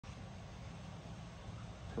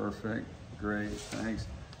Perfect. Great. Thanks.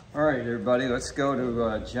 All right, everybody, let's go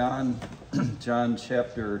to John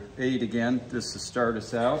chapter 8 again. This to start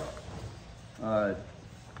us out.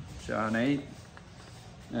 John 8.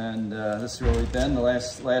 And this is where we've been the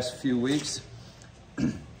last few weeks.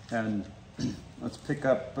 And let's pick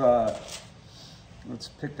up the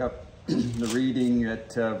reading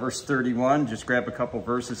at verse 31. Just grab a couple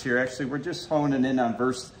verses here. Actually, we're just honing in on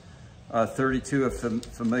verse 32, a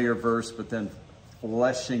familiar verse, but then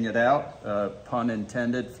fleshing it out, pun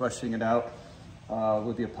intended, fleshing it out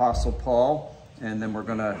with the Apostle Paul. And then we're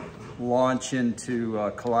going to launch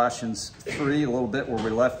into Colossians 3 a little bit where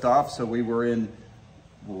we left off. So we were in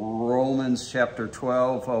Romans chapter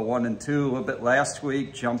 12, 1 and 2 a little bit last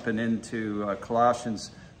week, jumping into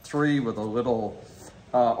Colossians 3 with a little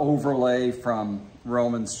overlay from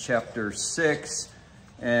Romans chapter 6.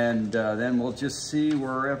 And then we'll just see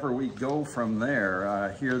wherever we go from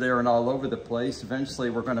there, here, there, and all over the place.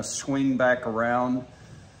 Eventually, we're going to swing back around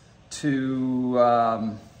to,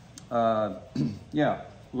 a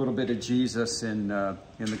little bit of Jesus in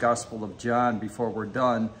the Gospel of John before we're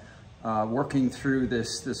done, working through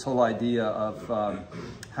this whole idea of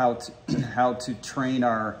how to train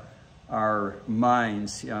our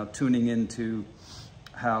minds, tuning into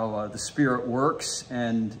how the Spirit works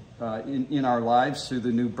and in our lives through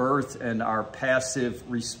the new birth and our passive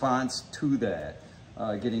response to that,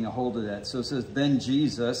 getting a hold of that. So it says, then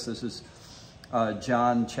Jesus, this is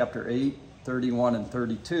John chapter 8, 31 and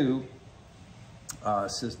 32,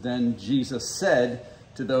 says, then Jesus said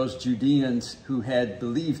to those Judeans who had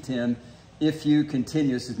believed him, if you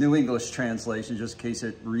continue, this is New English translation, just in case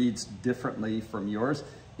it reads differently from yours,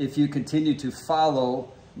 if you continue to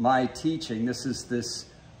follow my teaching, this is this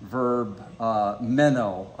verb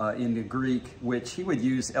meno in the Greek, which he would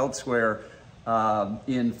use elsewhere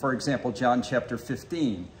in, for example, John chapter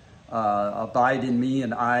 15. Abide in me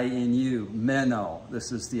and I in you. Meno.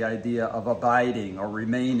 This is the idea of abiding or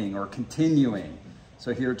remaining or continuing.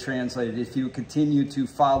 So here translated, if you continue to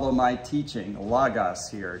follow my teaching, logos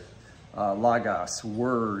here, logos,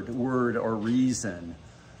 word or reason.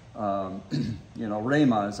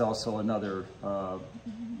 Rhema is also another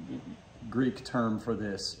Greek term for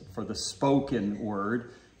this, for the spoken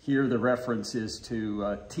word. Here the reference is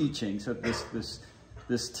to teaching. So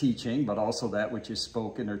this teaching, but also that which is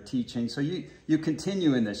spoken or teaching. So you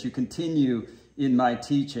continue in this. You continue in my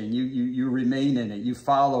teaching. You remain in it. You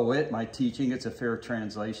follow it, my teaching. It's a fair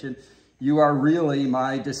translation. You are really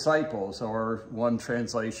my disciples. Or one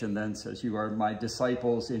translation then says, you are my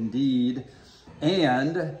disciples indeed.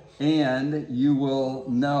 And you will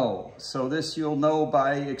know. So this you'll know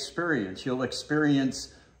by experience. You'll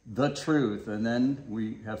experience the truth. And then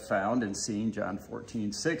we have found and seen John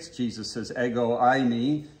 14:6. Jesus says, ego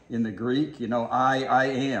eimi in the Greek. I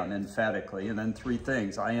am, emphatically. And then three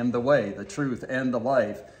things. I am the way, the truth, and the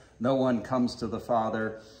life. No one comes to the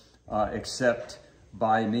Father except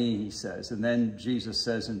by me, he says. And then Jesus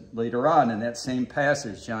says, and later on in that same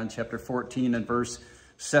passage, John chapter 14 and verse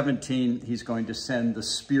 17, he's going to send the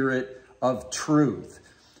Spirit of truth.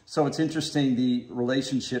 So it's interesting, the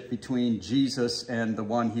relationship between Jesus and the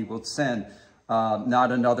one he will send.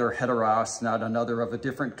 Not another heteros, not another of a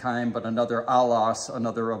different kind, but another allos,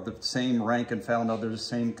 another of the same rank and file, another of the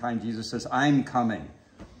same kind. Jesus says, I'm coming.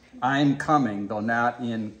 I'm coming, though not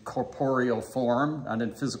in corporeal form, not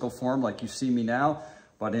in physical form like you see me now,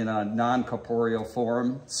 but in a non-corporeal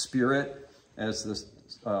form, spirit, as the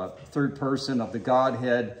third person of the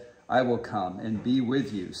Godhead, I will come and be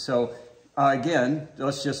with you. So again,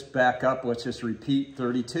 let's just back up. Let's just repeat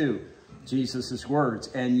 32, Jesus' words.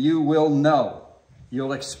 And you will know,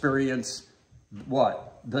 you'll experience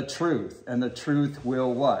what? The truth. And the truth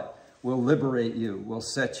will what? Will liberate you, will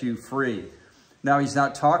set you free. Now, he's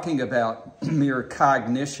not talking about mere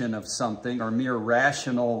cognition of something or mere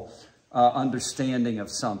rational understanding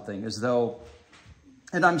of something, as though,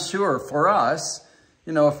 and I'm sure for us,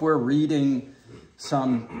 if we're reading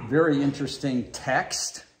some very interesting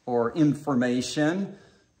text or information,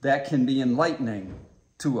 that can be enlightening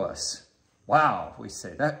to us. Wow, we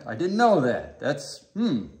say that, I didn't know that. That's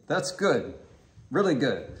good, really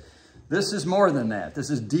good. This is more than that. This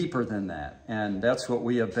is deeper than that. And that's what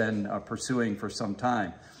we have been pursuing for some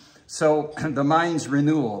time. So the mind's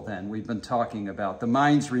renewal then, we've been talking about. The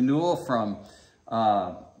mind's renewal from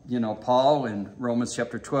Paul in Romans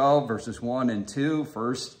chapter 12, verses 1 and 2.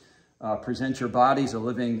 First, present your bodies a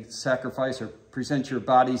living sacrifice, or present your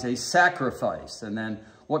bodies a sacrifice. And then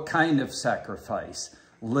what kind of sacrifice?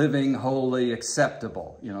 Living, holy,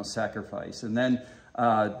 acceptable, sacrifice. And then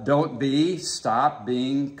stop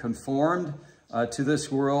being conformed to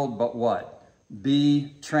this world, but what?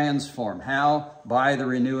 Be transformed. How? By the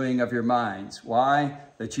renewing of your minds. Why?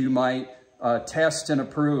 That you might test and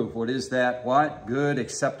approve. What is that? What? Good,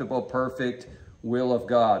 acceptable, perfect will of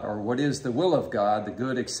God. Or what is the will of God? The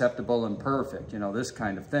good, acceptable, and perfect. You know, this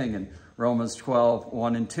kind of thing in Romans 12,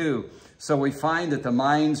 1 and 2. So we find that the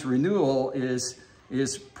mind's renewal is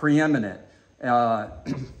preeminent.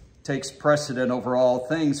 Takes precedent over all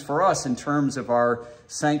things for us in terms of our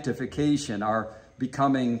sanctification, our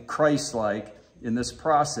becoming Christ-like in this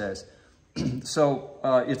process. So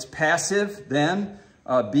it's passive then.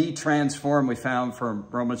 Be transformed, we found from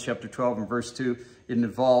Romans chapter 12 and verse 2. It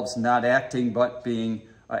involves not acting, but being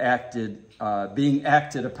acted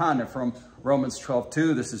upon. And from Romans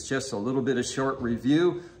 12:2, this is just a little bit of short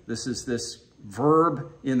review. This is this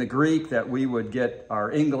verb in the Greek that we would get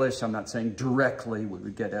our English, I'm not saying directly, we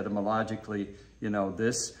would get etymologically, you know,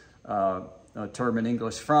 this term in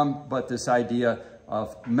English from, but this idea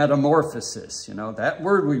of metamorphosis, you know, that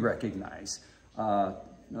word we recognize,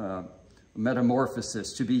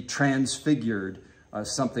 metamorphosis, to be transfigured,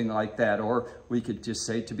 something like that. Or we could just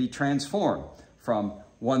say to be transformed from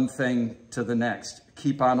one thing to the next.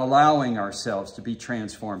 Keep on allowing ourselves to be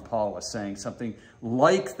transformed, Paul was saying, something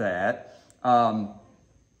like that.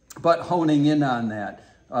 But honing in on that,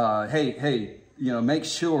 hey, you know, make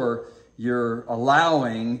sure you're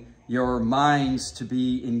allowing your minds to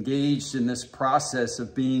be engaged in this process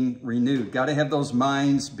of being renewed. Got to have those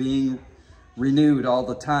minds being renewed all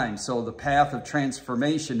the time. So the path of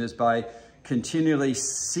transformation is by continually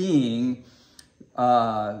seeing,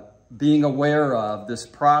 being aware of this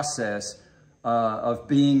process of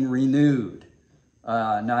being renewed.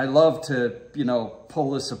 Now, I love to, you know,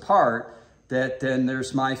 pull this apart, that then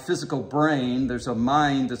there's my physical brain, there's a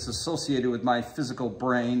mind that's associated with my physical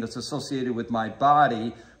brain, that's associated with my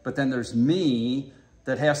body, but then there's me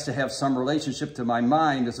that has to have some relationship to my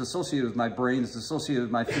mind, that's associated with my brain, that's associated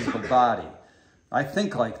with my physical body. I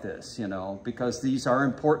think like this, you know, because these are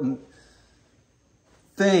important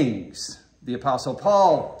things. The Apostle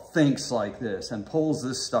Paul thinks like this and pulls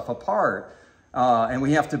this stuff apart. And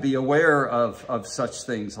we have to be aware of such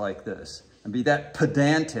things like this and be that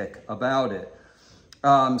pedantic about it.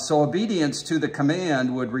 So obedience to the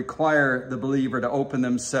command would require the believer to open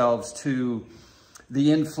themselves to the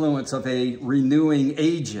influence of a renewing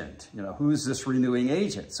agent. You know, who's this renewing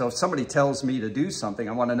agent? So if somebody tells me to do something,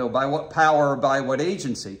 I want to know by what power or by what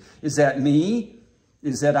agency. Is that me?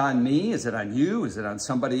 Is that on me? Is it on you? Is it on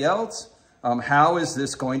somebody else? How is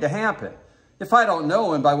this going to happen? If I don't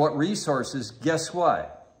know and by what resources, guess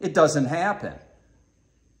what? It doesn't happen.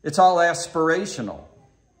 It's all aspirational.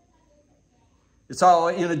 It's all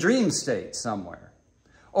in a dream state somewhere.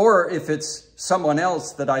 Or if it's someone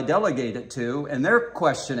else that I delegate it to and they're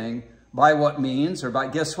questioning by what means or by,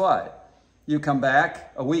 guess what? You come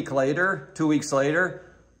back a week later, 2 weeks later,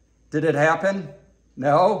 did it happen?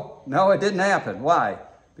 No, it didn't happen. Why?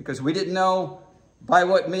 Because we didn't know by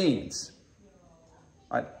what means.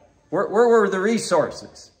 Where were the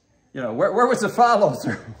resources? You know, where was the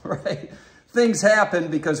follow-through, right? Things happen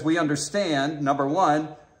because we understand, number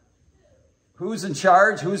one, who's in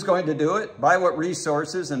charge, who's going to do it, by what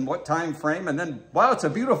resources, and what time frame. And then, wow, it's a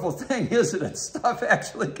beautiful thing, isn't it? Stuff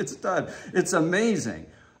actually gets done. It's amazing.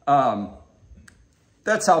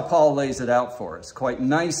 That's how Paul lays it out for us, quite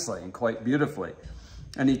nicely and quite beautifully.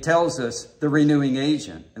 And he tells us the renewing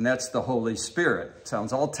agent, and that's the Holy Spirit. It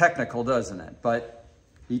sounds all technical, doesn't it? But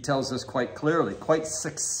he tells us quite clearly, quite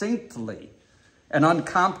succinctly, and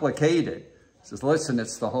uncomplicated. He says, listen,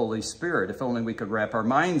 it's the Holy Spirit. If only we could wrap our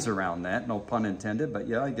minds around that. No pun intended, but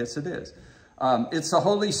yeah, I guess it is. It's the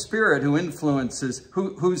Holy Spirit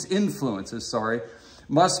whose influences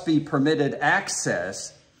must be permitted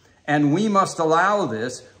access, and we must allow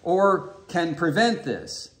this or can prevent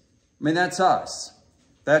this. I mean, that's us.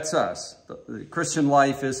 That's us. The Christian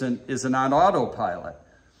life isn't on autopilot.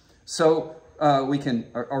 So we can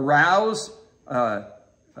arouse,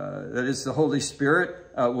 that is the Holy Spirit,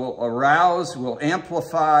 will arouse, will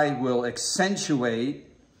amplify, will accentuate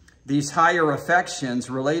these higher affections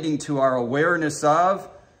relating to our awareness of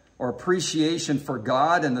or appreciation for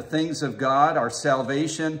God and the things of God, our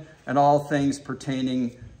salvation, and all things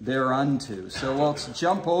pertaining thereunto. So let's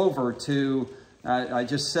jump over to, I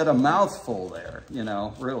just said a mouthful there, you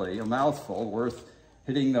know, really a mouthful, worth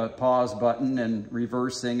hitting the pause button and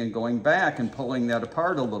reversing and going back and pulling that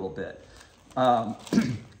apart a little bit.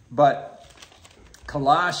 But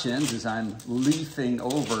Colossians, as I'm leafing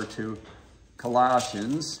over to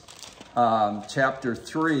Colossians, chapter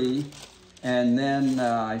 3, and then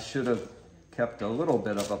I should have kept a little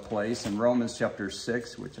bit of a place in Romans chapter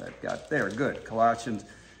 6, which I've got there. Good.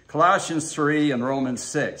 Colossians 3 and Romans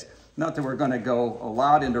 6. not that we're going to go a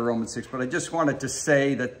lot into Romans 6, but I just wanted to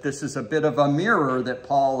say that this is a bit of a mirror that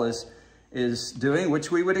Paul is doing, which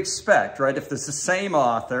we would expect, right? If this is the same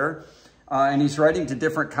author and he's writing to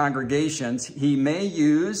different congregations, he may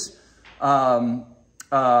use, by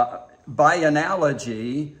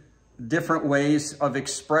analogy, different ways of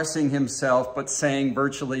expressing himself, but saying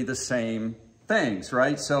virtually the same things,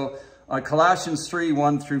 right? So Colossians 3,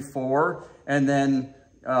 1 through 4, and then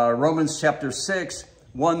Romans chapter 6,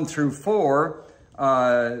 1 through 4,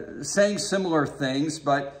 saying similar things,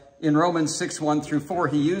 but in Romans 6, 1 through 4,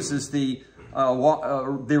 he uses the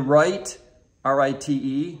rite,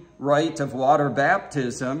 R-I-T-E, rite of water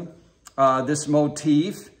baptism, this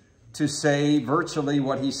motif, to say virtually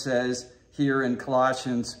what he says here in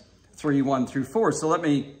Colossians 3, 1 through 4. So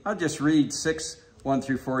I'll just read 6, 1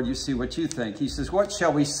 through 4, and you see what you think. He says, what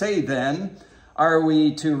shall we say then? Are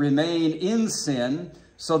we to remain in sin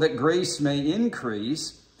so that grace may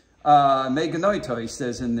increase? Meganoito, he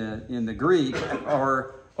says in the Greek,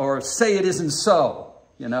 or say it isn't so,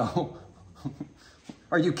 you know.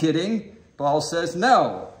 Are you kidding? Paul says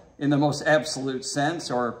no, in the most absolute sense,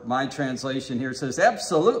 or my translation here says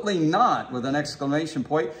absolutely not, with an exclamation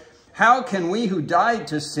point. How can we who died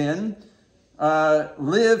to sin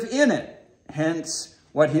live in it? Hence,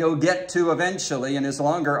 what he'll get to eventually in his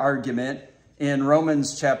longer argument in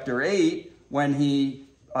Romans chapter 8, when he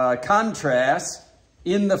contrasts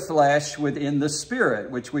in the flesh within the spirit,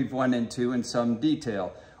 which we've went into in some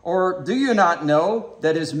detail. Or do you not know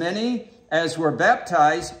that as many as were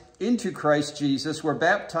baptized into Christ Jesus were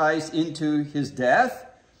baptized into his death?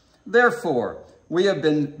 Therefore, we have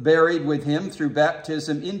been buried with him through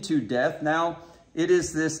baptism into death. Now, it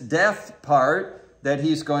is this death part that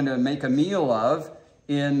he's going to make a meal of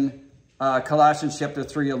in Colossians chapter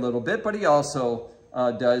 3 a little bit, but he also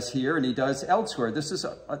does here, and he does elsewhere. This is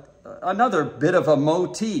another bit of a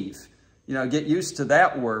motif. You know, get used to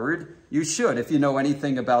that word. You should. If you know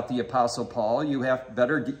anything about the Apostle Paul, you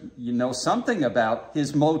know something about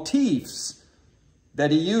his motifs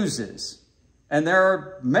that he uses. And there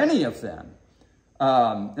are many of them.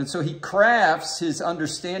 And so he crafts his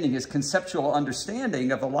understanding, his conceptual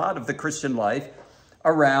understanding of a lot of the Christian life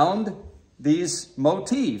around these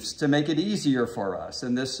motifs to make it easier for us.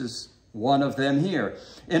 And this is one of them here.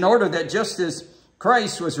 In order that just as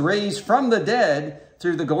Christ was raised from the dead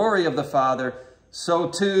through the glory of the Father, so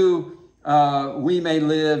too we may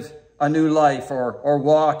live a new life or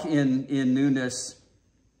walk in newness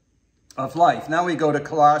of life. Now we go to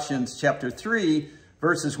Colossians chapter 3,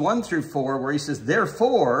 verses 1 through 4, where he says,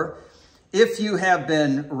 therefore, if you have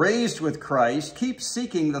been raised with Christ, keep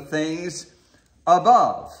seeking the things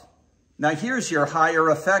above. Now here's your higher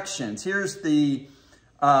affections. Here's the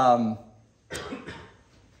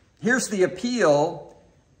appeal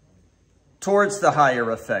towards the higher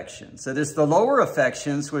affections. That is, the lower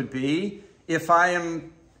affections would be if I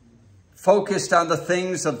am focused on the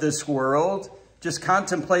things of this world, just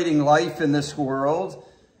contemplating life in this world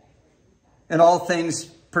and all things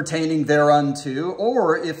pertaining thereunto,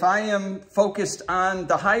 or if I am focused on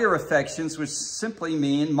the higher affections, which simply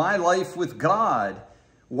mean my life with God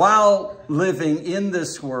while living in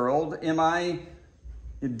this world. Am I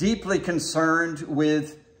deeply concerned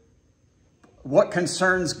with what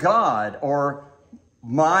concerns God, or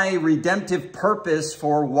my redemptive purpose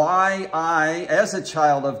for why I, as a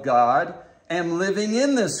child of God, am living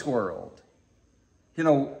in this world? You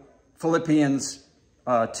know, Philippians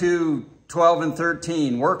 2, 12 and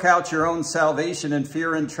 13, work out your own salvation in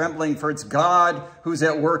fear and trembling, for it's God who's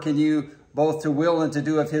at work in you, both to will and to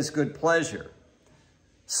do of his good pleasure.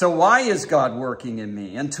 So why is God working in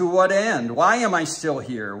me? And to what end? Why am I still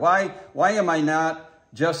here? Why am I not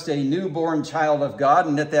just a newborn child of God,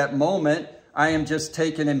 and at that moment, I am just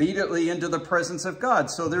taken immediately into the presence of God?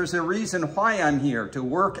 So there's a reason why I'm here, to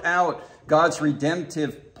work out God's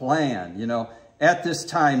redemptive plan, you know, at this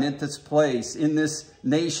time, at this place, in this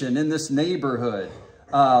nation, in this neighborhood.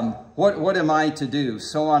 What am I to do?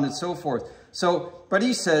 So on and so forth. So, but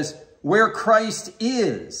he says, where Christ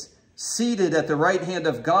is seated at the right hand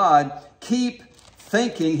of God, keep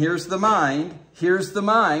thinking, here's the mind,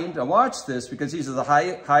 now watch this, because these are the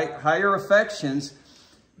higher affections.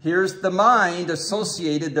 Here's the mind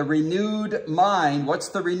associated, the renewed mind. What's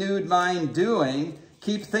the renewed mind doing?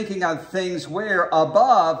 Keep thinking on things where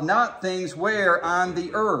above, not things where on the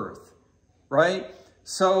earth, right?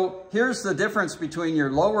 So here's the difference between your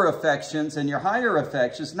lower affections and your higher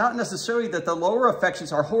affections. Not necessarily that the lower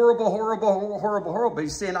affections are horrible, horrible, horrible, horrible, but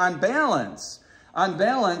he's saying on balance,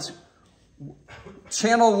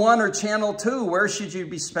 channel 1 or channel 2, where should you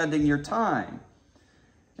be spending your time?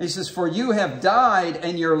 And he says, for you have died,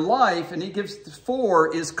 and your life, and he gives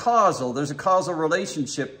for is causal. There's a causal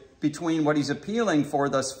relationship between what he's appealing for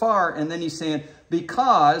thus far, and then he's saying,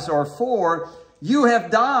 because, or for, you have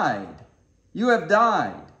died. You have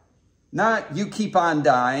died. Not you keep on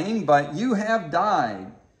dying, but you have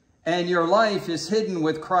died. And your life is hidden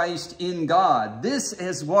with Christ in God. This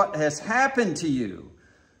is what has happened to you.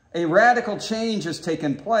 A radical change has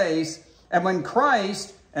taken place. And when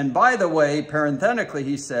Christ, and by the way, parenthetically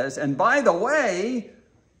he says, and by the way,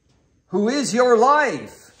 who is your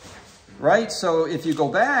life? Right? So if you go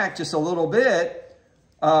back just a little bit,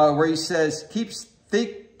 where he says, keep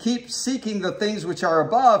seeking the things which are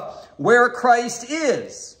above, where Christ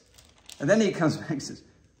is. And then he comes back and says,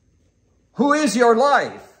 who is your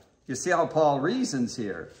life? You see how Paul reasons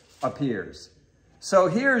here, appears. So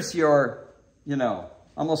here's your,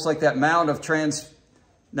 almost like that Mount of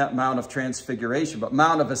not Mount of Transfiguration, but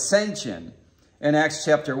Mount of Ascension in Acts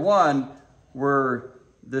chapter 1, where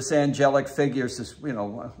this angelic figure says, why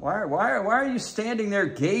are you standing there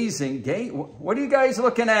gazing? What are you guys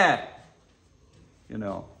looking at?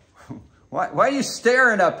 Why are you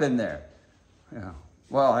staring up in there?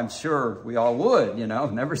 Well, I'm sure we all would,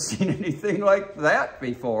 never seen anything like that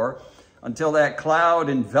before until that cloud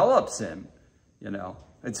envelops him,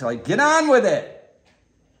 It's like, get on with it.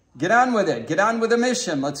 Get on with it. Get on with the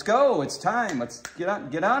mission. Let's go. It's time. Let's get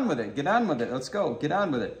on with it. Get on with it. Let's go. Get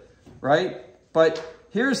on with it. Right? But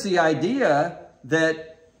here's the idea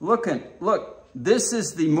that, look, this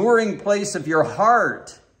is the mooring place of your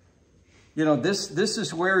heart. This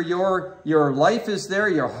is where your life is there,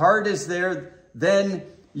 your heart is there. Then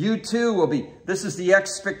you too will be. This is the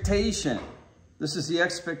expectation. This is the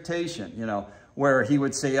expectation, where he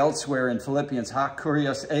would say elsewhere in Philippians, ha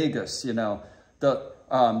kurios aegis,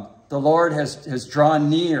 the Lord has drawn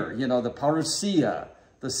near, the parousia,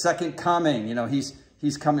 the second coming,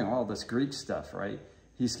 he's coming, all this Greek stuff, right?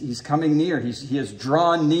 He's coming near. He has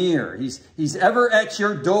drawn near. He's ever at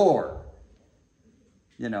your door.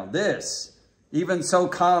 This. Even so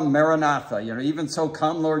come, Maranatha. Even so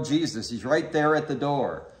come, Lord Jesus. He's right there at the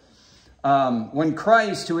door. When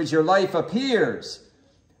Christ, who is your life, appears,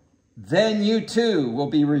 then you too will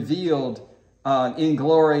be revealed in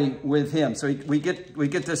glory with him. So we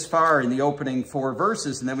get this far in the opening 4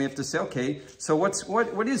 verses, and then we have to say, okay, so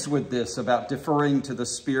what is with this about deferring to the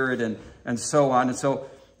Spirit and so on? And so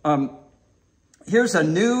here's a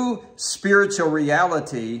new spiritual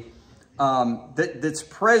reality that's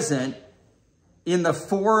present in the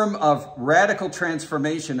form of radical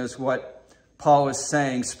transformation, is what Paul is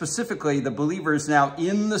saying. Specifically, the believer is now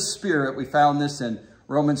in the Spirit. We found this in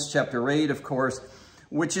Romans chapter 8, of course,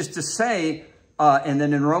 which is to say, and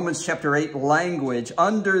then in Romans chapter 8 language,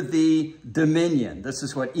 under the dominion. This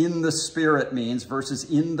is what in the Spirit means versus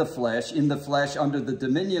in the flesh. In the flesh, under the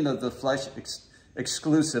dominion of the flesh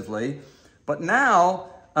exclusively. But now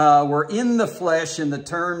we're in the flesh in the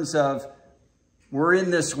terms of we're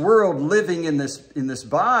in this world living in this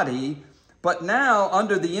body, but now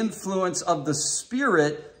under the influence of the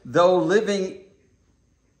Spirit, though living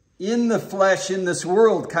in the flesh, in this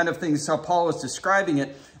world kind of thing. Is how Paul is describing it.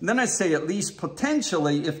 And then I say at least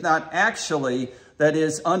potentially, if not actually, that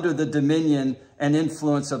is under the dominion and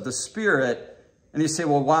influence of the Spirit. And you say,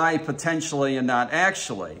 well, why potentially and not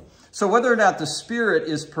actually? So whether or not the Spirit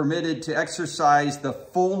is permitted to exercise the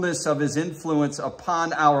fullness of his influence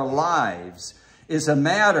upon our lives is a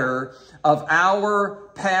matter of our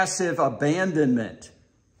passive abandonment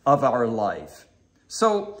of our life.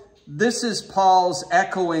 So this is Paul's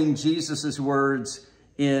echoing Jesus's words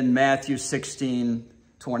in Matthew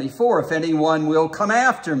 16:24. If anyone will come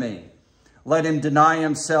after me, let him deny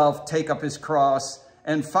himself, take up his cross,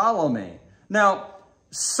 and follow me. Now,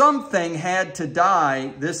 something had to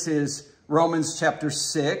die. This is Romans chapter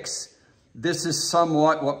 6. This is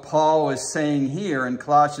somewhat what Paul is saying here in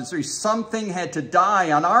Colossians 3. Something had to die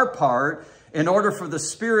on our part in order for the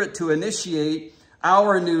Spirit to initiate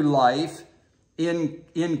our new life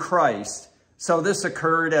in Christ. So this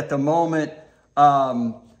occurred at the moment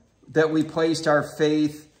that we placed our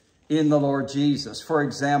faith in the Lord Jesus. For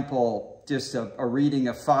example, just a reading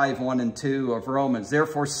of 5:1 and 2 of Romans.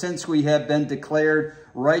 Therefore, since we have been declared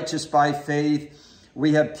righteous by faith,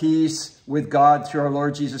 we have peace with God through our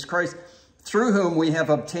Lord Jesus Christ, through whom we have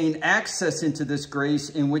obtained access into this grace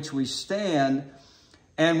in which we stand,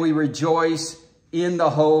 and we rejoice in the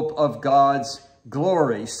hope of God's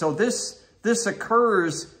glory. So this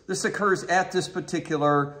occurs at this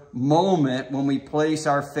particular moment when we place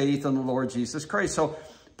our faith in the Lord Jesus Christ. So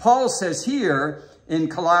Paul says here in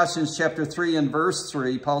Colossians chapter 3 and verse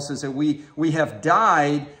 3, Paul says that we have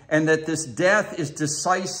died and that this death is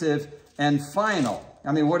decisive and final.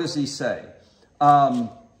 I mean, what does he say?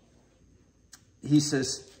 He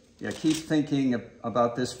says, yeah, keep thinking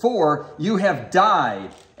about this. For you have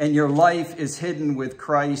died, and your life is hidden with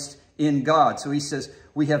Christ in God. So he says,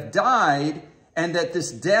 we have died, and that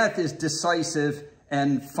this death is decisive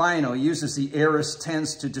and final. He uses the aorist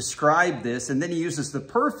tense to describe this, and then he uses the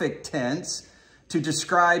perfect tense to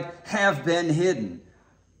describe have been hidden.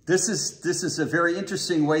 This is a very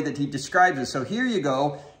interesting way that he describes it. So here you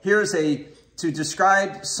go. Here's to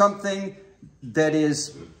describe something that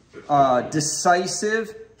is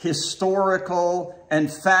decisive, historical,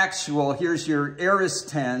 and factual. Here's your aorist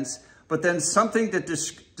tense. But then something that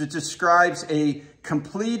describes a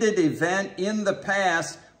completed event in the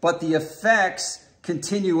past, but the effects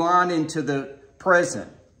continue on into the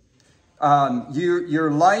present.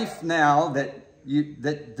 Your life now that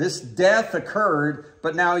this death occurred,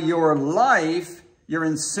 but now your life, your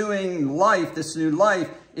ensuing life, this new life,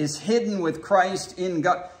 is hidden with Christ in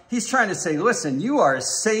God. He's trying to say, listen, you are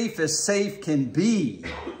as safe can be.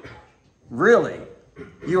 Really.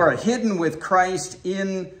 You are hidden with Christ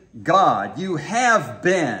in God. You have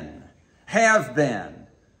been.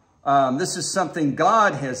 This is something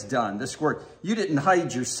God has done. This work. You didn't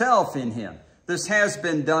hide yourself in him. This has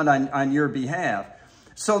been done on your behalf.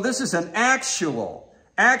 So this is an actual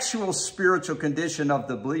spiritual condition of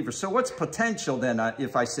the believer. So what's potential then,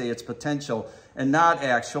 if I say it's potential and not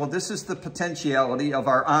actual? This is the potentiality of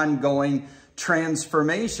our ongoing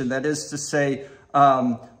transformation. That is to say,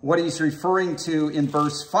 what he's referring to in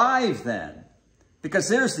verse 5 then. Because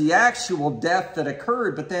there's the actual death that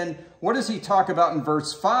occurred. But then what does he talk about in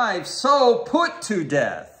verse 5? So put to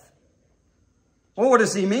death. Well, what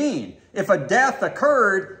does he mean? If a death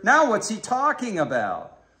occurred, now what's he talking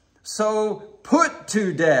about? So put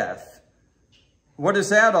to death. What is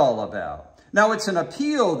that all about? Now it's an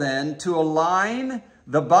appeal then to align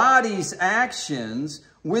the body's actions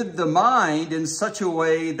with the mind in such a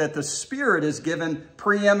way that the spirit is given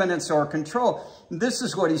preeminence or control. This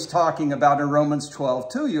is what he's talking about in Romans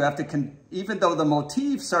 12:2. You have to, even though the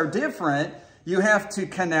motifs are different, you have to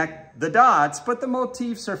connect the dots, but the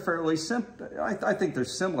motifs are fairly simple. I think they're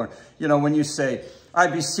similar. You know, when you say, I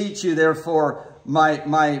beseech you, therefore,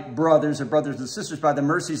 my brothers and sisters, by the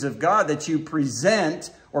mercies of God, that you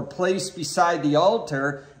present or place beside the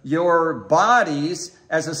altar your bodies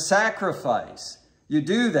as a sacrifice. You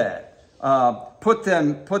do that. Put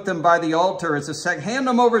them by the altar as a sacrifice. Hand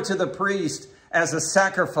them over to the priest as a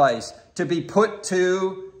sacrifice to be put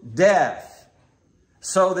to death,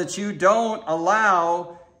 so that you don't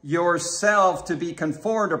allow yourself to be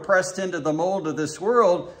conformed or pressed into the mold of this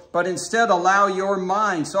world, but instead allow your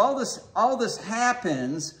mind. So all this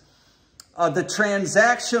happens. The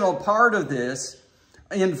transactional part of this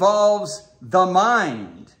involves the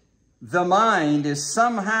mind. The mind is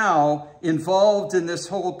somehow involved in this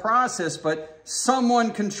whole process, but someone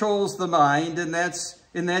controls the mind, and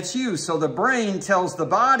that's you. So the brain tells the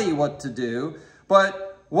body what to do,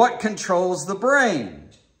 but what controls the brain?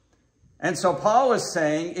 And so Paul is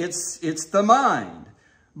saying it's the mind.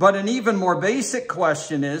 But an even more basic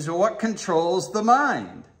question is, what controls the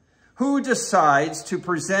mind? Who decides to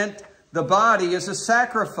present the body as a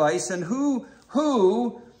sacrifice, and who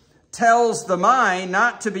tells the mind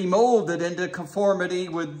not to be molded into conformity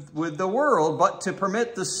with the world, but to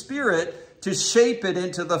permit the spirit to shape it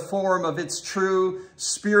into the form of its true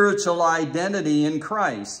spiritual identity in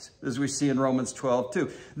Christ, as we see in Romans 12:2.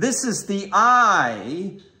 This is the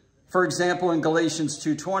I, for example, in Galatians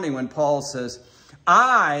 2:20, when Paul says,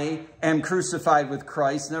 I am crucified with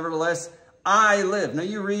Christ, nevertheless I live. Now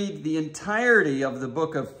you read the entirety of the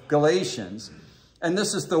book of Galatians, and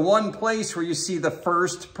this is the one place where you see the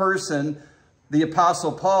first person, the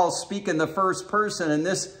Apostle Paul, speak in the first person, and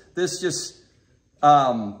this just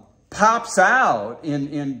pops out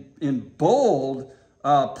in bold,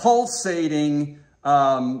 pulsating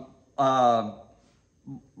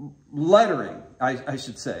lettering, I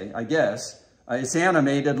should say, I guess. It's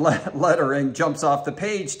animated lettering jumps off the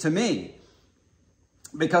page to me.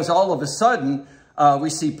 Because all of a sudden, we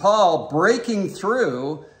see Paul breaking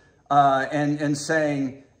through and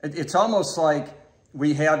saying, it's almost like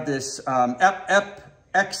we have this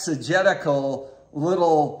exegetical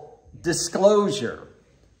little disclosure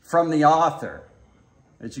from the author.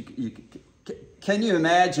 Can you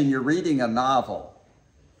imagine you're reading a novel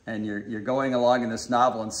and you're going along in this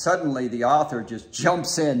novel, and suddenly the author just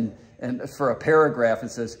jumps in and for a paragraph and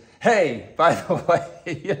says, hey, by the way,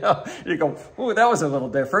 you go, ooh, that was a little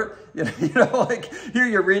different. Like here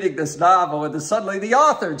you're reading this novel and then suddenly the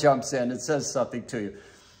author jumps in and says something to you.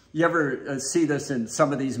 You ever see this in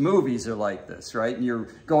some of these movies are like this, right? And you're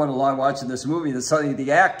going along watching this movie, and suddenly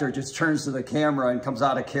the actor just turns to the camera and comes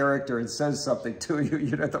out of character and says something to you.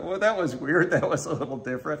 You know, well, that was weird. That was a little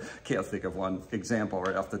different. Can't think of one example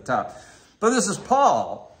right off the top. But this is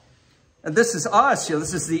Paul, and this is us. You know,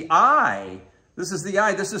 this is the I. This is the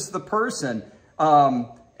I. This is the person. And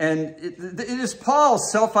it is Paul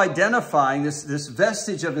self-identifying this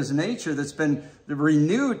vestige of his nature that's been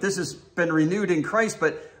renewed. This has been renewed in Christ,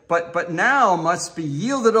 but now must be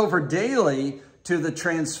yielded over daily to the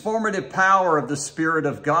transformative power of the Spirit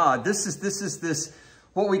of God. This is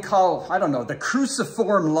what we call, I don't know, the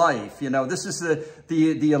cruciform life. You know, this is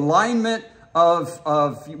the alignment of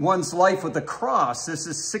one's life with the cross. This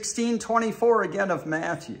is 16:24 again of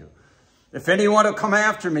Matthew. If anyone will come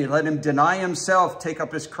after me, let him deny himself, take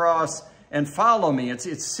up his cross, and follow me. It's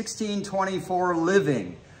 16:24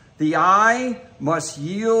 living. The I must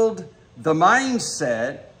yield the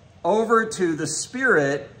mindset over to the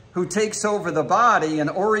Spirit who takes over the body and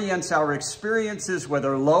orients our experiences,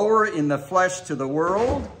 whether lower in the flesh to the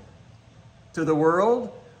world,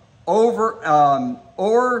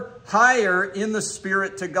 or higher in the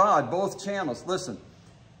Spirit to God, both channels. Listen,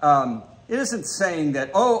 it isn't saying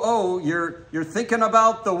that, you're thinking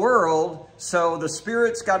about the world, so the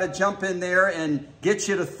Spirit's got to jump in there and get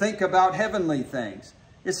you to think about heavenly things.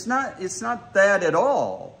 It's not that at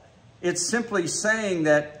all. It's simply saying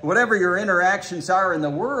that whatever your interactions are in the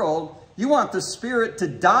world, you want the Spirit to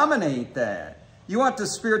dominate that. You want the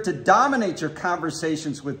Spirit to dominate your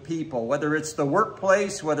conversations with people, whether it's the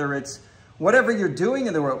workplace, whether it's whatever you're doing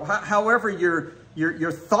in the world, however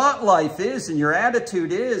your thought life is and your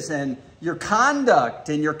attitude is and your conduct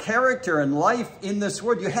and your character and life in this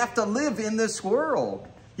world. You have to live in this world.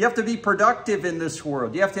 You have to be productive in this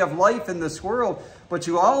world. You have to have life in this world. But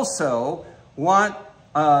you also want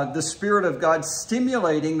the Spirit of God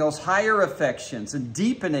stimulating those higher affections and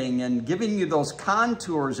deepening and giving you those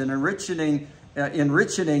contours and enriching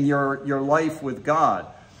your life with God.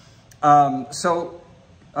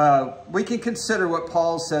 We can consider what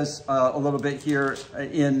Paul says a little bit here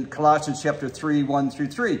in Colossians chapter 3, 1 through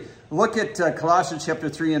 3. Look at Colossians chapter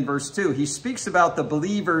 3 and verse 2. He speaks about the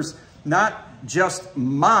believers, not just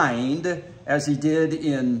mind, as he did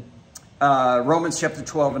in Romans chapter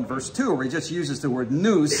 12 and verse 2, where he just uses the word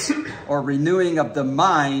nous, or renewing of the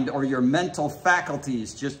mind, or your mental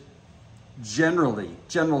faculties, just general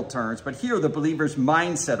terms. But here the believer's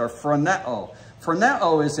mindset, or phroneo.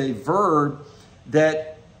 Phroneo is a verb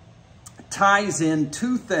that ties in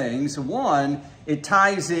two things. One, it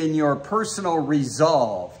ties in your personal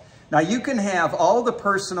resolve. Now, you can have all the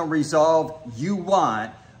personal resolve you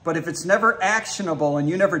want, but if it's never actionable and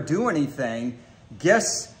you never do anything,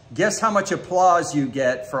 guess how much applause you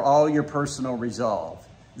get for all your personal resolve?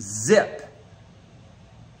 Zip.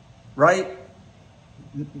 Right?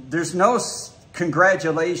 There's no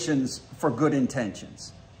congratulations for good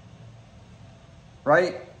intentions.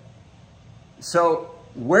 Right? So,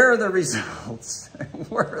 where are the results?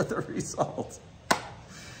 Where are the results?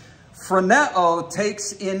 Phroneo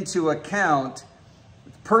takes into account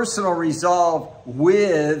personal resolve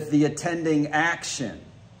with the attending action.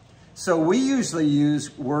 So we usually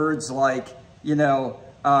use words like,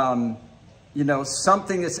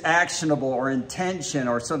 something that's actionable or intention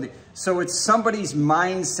or something. So it's somebody's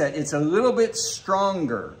mindset. It's a little bit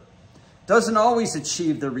stronger. Doesn't always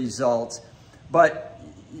achieve the results, but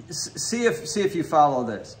see if you follow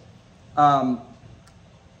this.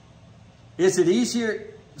 Is it easier?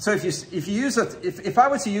 So if I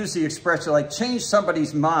was to use the expression like change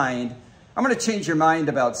somebody's mind, I'm going to change your mind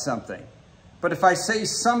about something. But if I say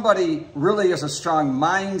somebody really has a strong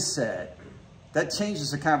mindset, that changes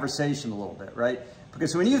the conversation a little bit, right?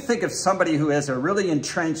 Because when you think of somebody who has a really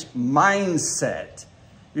entrenched mindset,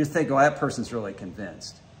 you think, well, that person's really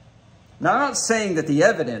convinced. Now, I'm not saying that the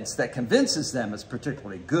evidence that convinces them is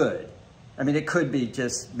particularly good. I mean, it could be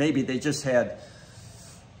just, maybe they just had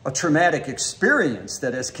a traumatic experience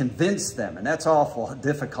that has convinced them, and that's awful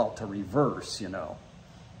difficult to reverse,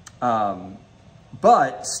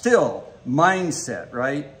 but still, mindset,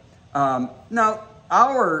 right? Now,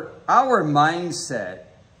 our mindset,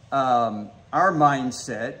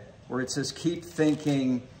 where it says keep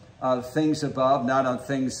thinking things above, not on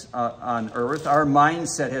things on earth, our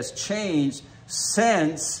mindset has changed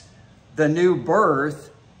since the new birth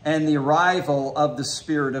and the arrival of the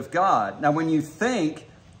Spirit of God. Now, when you think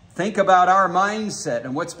about our mindset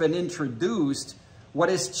and what's been introduced, what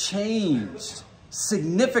has changed,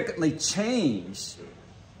 significantly changed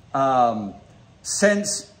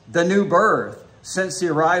since the new birth, since the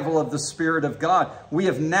arrival of the Spirit of God. We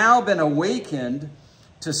have now been awakened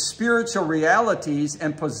to spiritual realities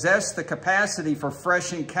and possess the capacity for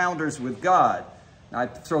fresh encounters with God. Now, I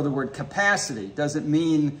throw the word capacity. Doesn't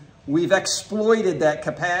mean we've exploited that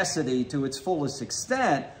capacity to its fullest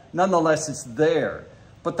extent. Nonetheless, it's there.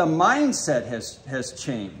 But the mindset has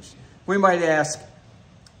changed. We might ask,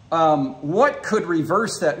 what could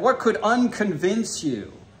reverse that? What could unconvince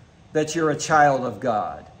you that you're a child of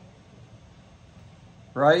God?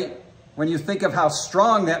 Right? When you think of how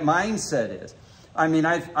strong that mindset is. I mean,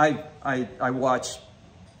 I watch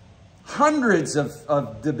hundreds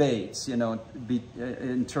of debates, you know,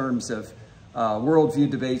 in terms of worldview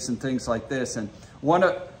debates and things like this. And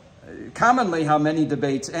commonly how many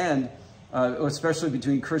debates end, especially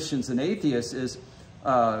between Christians and atheists, is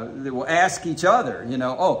they will ask each other, you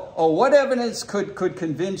know, what evidence could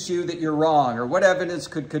convince you that you're wrong? Or what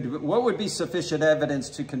evidence what would be sufficient evidence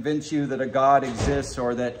to convince you that a God exists,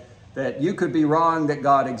 or that you could be wrong that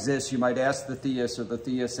God exists? You might ask the theist, or the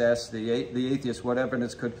theist asks the atheist what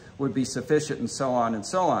evidence would be sufficient, and so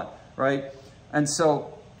on, right? And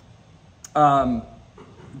so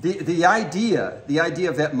the idea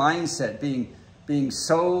of that mindset being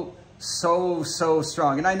so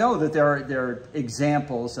strong, and I know that there are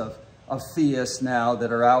examples of theists now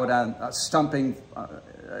that are out on stumping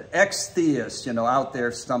ex-theists, you know, out there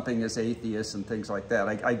stumping as atheists and things like that.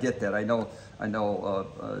 I get that. I know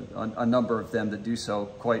a number of them that do so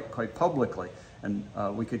quite publicly, and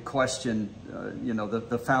we could question, you know,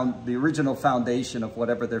 the original foundation of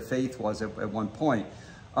whatever their faith was at one point.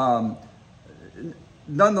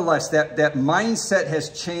 Nonetheless, that mindset has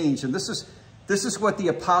changed, and this is what the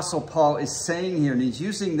Apostle Paul is saying here, and he's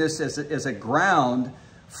using this as a ground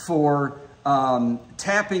for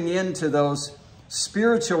tapping into those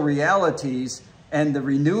spiritual realities and the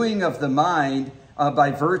renewing of the mind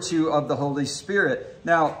by virtue of the Holy Spirit.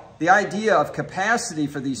 Now, the idea of capacity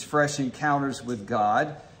for these fresh encounters with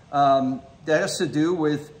God, that has to do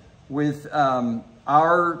with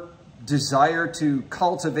our desire to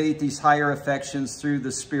cultivate these higher affections through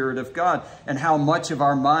the Spirit of God, and how much of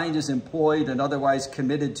our mind is employed and otherwise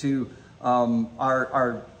committed to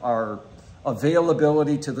our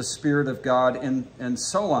availability to the Spirit of God, and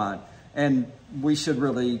so on. And we should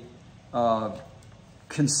really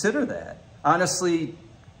consider that. Honestly,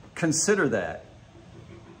 consider that,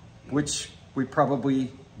 which we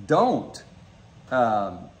probably don't.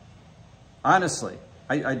 Honestly,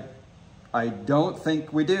 I don't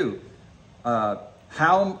think we do.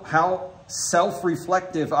 How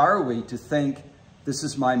self-reflective are we to think, this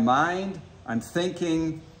is my mind, I'm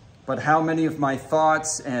thinking, but how many of my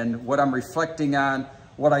thoughts and what I'm reflecting on,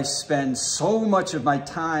 what I spend so much of my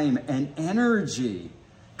time and energy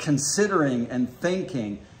considering and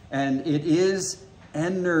thinking, and it is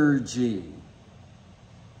energy.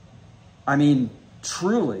 I mean,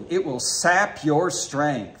 truly, it will sap your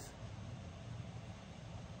strength.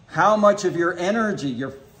 How much of your energy,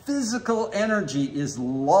 your physical energy, is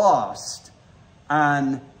lost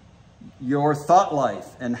on your thought life,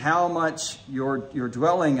 and how much you're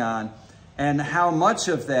dwelling on, and how much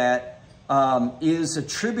of that is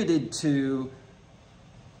attributed to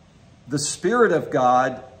the Spirit of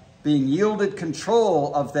God being yielded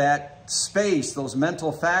control of that space, those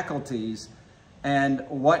mental faculties, and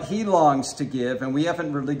what He longs to give. And we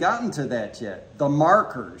haven't really gotten to that yet. The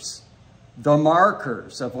markers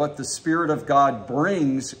of what the Spirit of God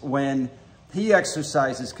brings when He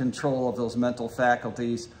exercises control of those mental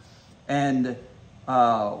faculties, and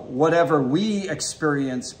whatever we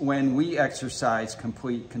experience when we exercise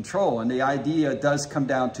complete control. And the idea does come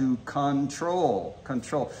down to control.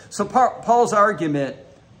 So Paul's argument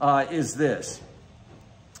is this: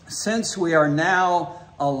 since we are now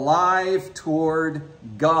alive toward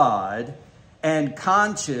God and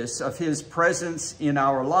conscious of His presence in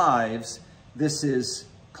our lives, this is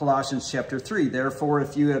Colossians chapter 3. Therefore,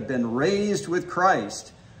 if you have been raised with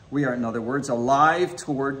Christ, we are, in other words, alive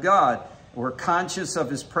toward God. We're conscious of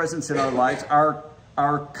His presence in our lives.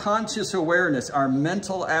 Our conscious awareness, our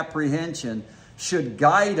mental apprehension should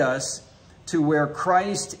guide us to where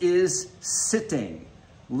Christ is sitting,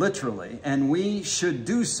 literally. And we should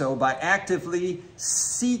do so by actively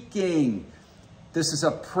seeking. This is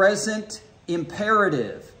a present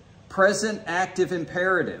imperative, present active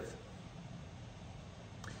imperative.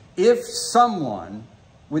 If someone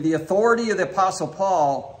with the authority of the Apostle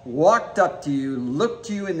Paul walked up to you, looked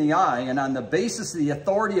you in the eye, and on the basis of the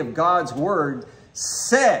authority of God's word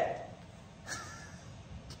said,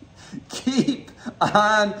 keep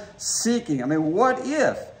on seeking. I mean, what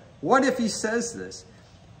if he says this?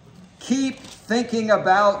 Keep thinking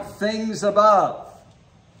about things above.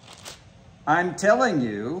 I'm telling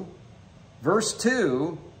you, verse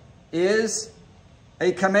 2 is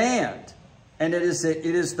a command. And it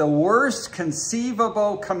is the worst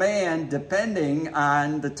conceivable command depending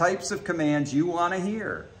on the types of commands you want to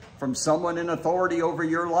hear from someone in authority over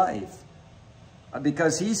your life.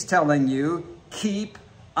 Because he's telling you, keep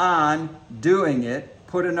on doing it.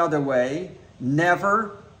 Put another way,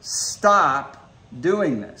 never stop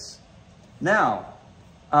doing this. Now,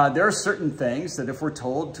 there are certain things that if we're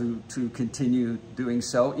told to continue doing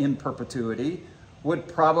so in perpetuity would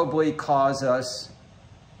probably cause us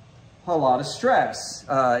a lot of stress.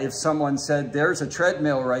 If someone said, there's a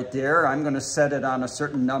treadmill right there, I'm going to set it on a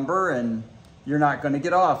certain number and you're not going to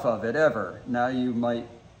get off of it ever. Now you might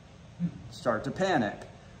start to panic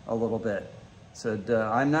a little bit. Said,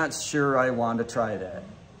 I'm not sure I want to try that.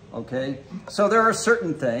 Okay? So there are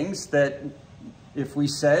certain things that if we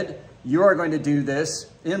said, you are going to do this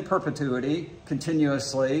in perpetuity,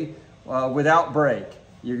 continuously, without break.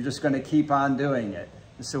 You're just going to keep on doing it.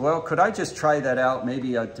 You say, well, could I just try that out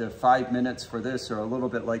maybe up to 5 minutes for this or a little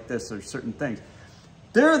bit like this or certain things?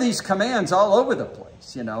 There are these commands all over the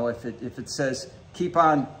place. You know, if it says, keep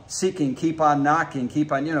on seeking, keep on knocking,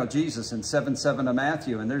 keep on, you know, Jesus in 7:7 of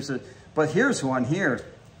Matthew. And there's but here's one here.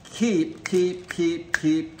 Keep.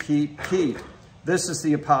 This is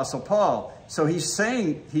the Apostle Paul. So he's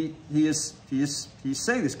saying, he's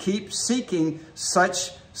saying this, keep seeking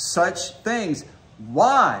such things.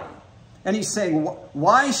 Why? And he's saying,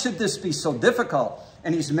 why should this be so difficult?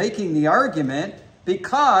 And he's making the argument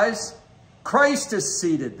because Christ is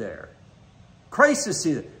seated there. Christ is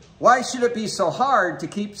seated. Why should it be so hard to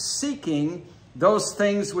keep seeking those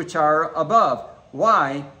things which are above?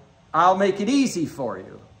 Why? I'll make it easy for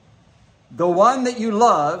you. The one that you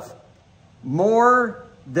love more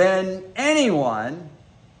than anyone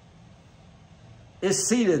is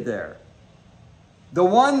seated there. The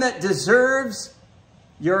one that deserves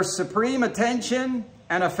your supreme attention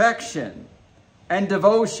and affection and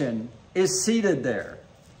devotion is seated there.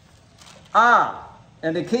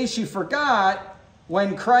 And in case you forgot,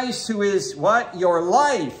 when Christ, who is what? Your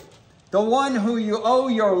life, the one who you owe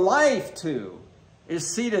your life to, is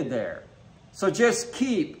seated there. So just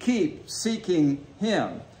keep seeking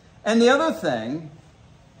him. And the other thing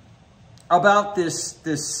about this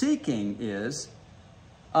seeking is,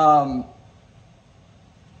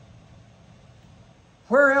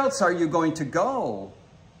 where else are you going to go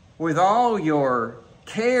with all your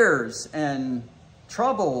cares and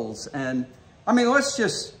troubles? And I mean, let's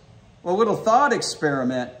just, a little thought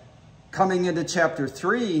experiment coming into chapter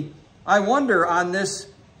 3. I wonder, on this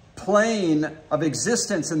plane of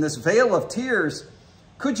existence, in this vale of tears,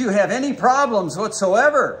 could you have any problems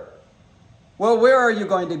whatsoever? Well, where are you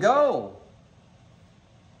going to go?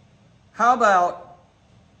 How about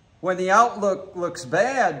when the outlook looks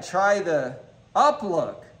bad, try the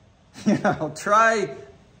uplook? You know,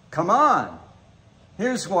 come on.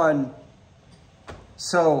 Here's one.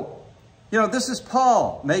 So, you know, this is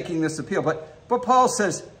Paul making this appeal. But Paul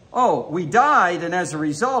says, oh, we died, and as a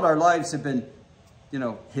result, our lives have been, you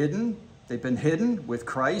know, hidden. They've been hidden with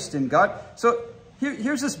Christ and God. So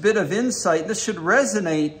here's this bit of insight. This should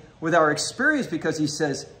resonate with our experience because he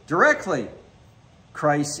says directly,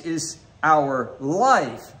 Christ is our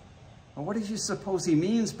life. Well, what do you suppose he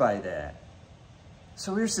means by that?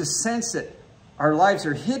 So here's this sense that our lives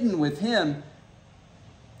are hidden with him.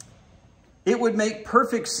 It would make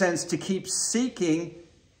perfect sense to keep seeking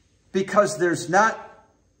because there's not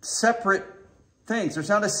separate things. There's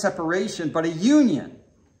not a separation, but a union.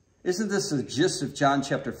 Isn't this the gist of John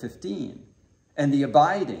chapter 15? And the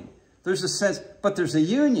abiding. There's a sense, but there's a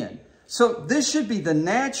union. So this should be the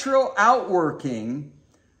natural outworking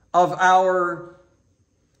of our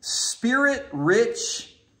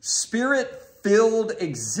spirit-rich, spirit-filled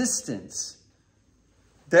existence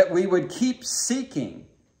that we would keep seeking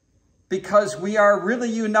because we are really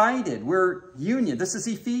united. We're union. This is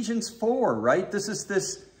Ephesians 4, right? This is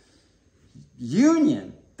this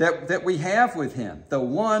union that we have with him. The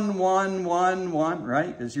one,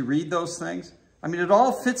 right? As you read those things. I mean, it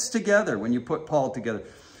all fits together when you put Paul together.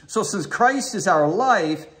 So since Christ is our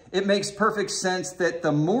life, it makes perfect sense that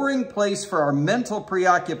the mooring place for our mental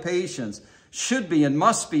preoccupations should be and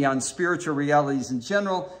must be on spiritual realities in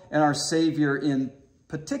general and our Savior in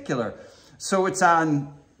particular. So it's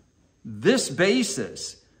on this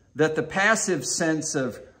basis that the passive sense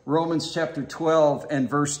of Romans chapter 12 and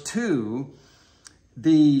verse 2,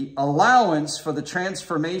 the allowance for the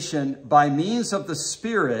transformation by means of the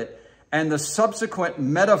Spirit and the subsequent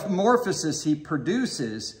metamorphosis he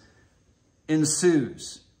produces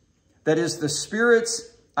ensues. That is, the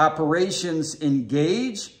Spirit's operations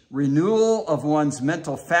engage renewal of one's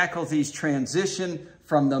mental faculties, transition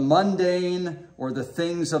from the mundane or the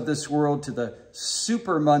things of this world to the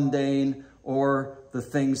super mundane or the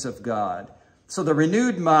things of God. So the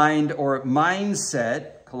renewed mind or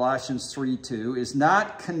mindset, Colossians 3:2, is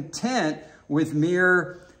not content with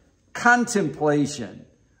mere contemplation,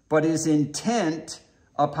 but is intent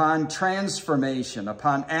upon transformation,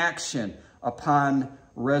 upon action, upon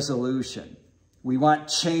resolution. We want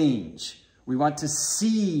change. We want to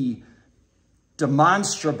see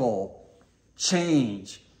demonstrable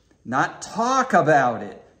change, not talk about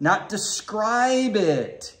it, not describe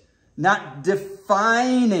it, not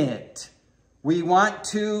define it. We want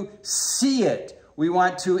to see it. We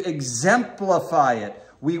want to exemplify it.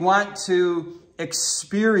 We want to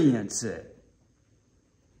experience it.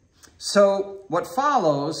 So what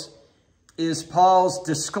follows is Paul's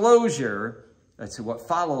disclosure. That's what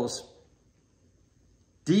follows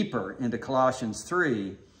deeper into Colossians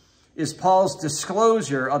 3 is Paul's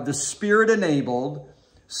disclosure of the Spirit-enabled,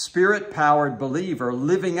 Spirit-powered believer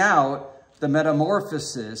living out the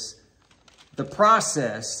metamorphosis, the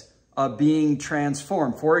process of being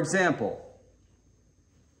transformed. For example,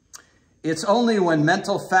 it's only when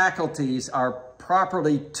mental faculties are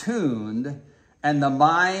properly tuned and the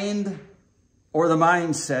mind or the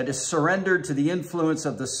mindset is surrendered to the influence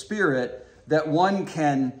of the Spirit that one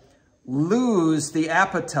can lose the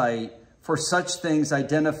appetite for such things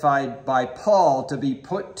identified by Paul to be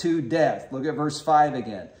put to death. Look at verse 5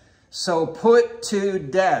 again. So put to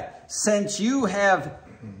death. Since you have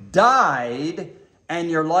died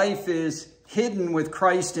and your life is hidden with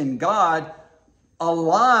Christ in God,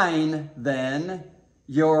 align then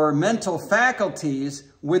your mental faculties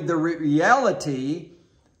with the reality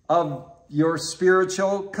of your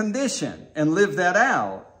spiritual condition and live that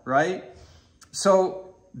out, right? So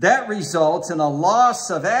that results in a loss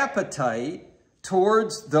of appetite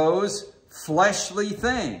towards those fleshly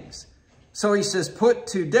things. So he says, put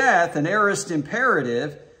to death, an aorist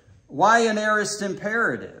imperative. Why an aorist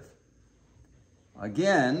imperative?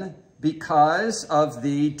 Again, because of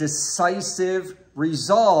the decisive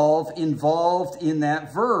resolve involved in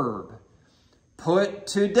that verb. Put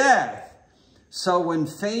to death. So when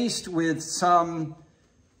faced with some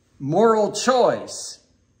moral choice,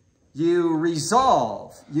 you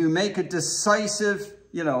resolve, you make a decisive,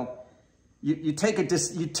 you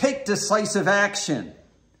take decisive action.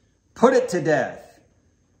 Put it to death.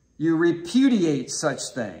 You repudiate such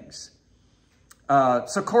things.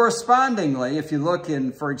 So correspondingly, if you look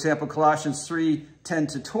in, for example, Colossians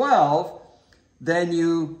 3:10-12, then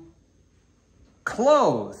you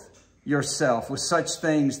clothe yourself with such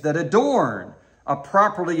things that adorn a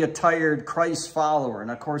properly attired Christ follower. And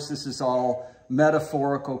of course, this is all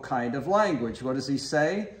metaphorical kind of language. What does he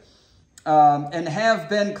say? And have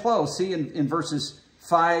been clothed. See, in verses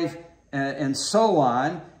 5 and so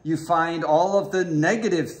on, you find all of the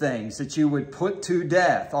negative things that you would put to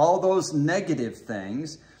death, all those negative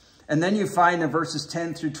things. And then you find in verses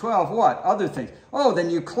 10-12, what? Other things. Oh, then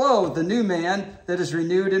you clothe the new man that is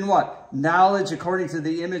renewed in what? Knowledge according to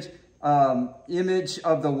the image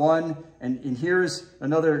of the one. And here's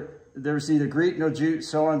another, there's neither Greek nor Jew,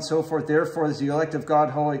 so on and so forth. Therefore, as the elect of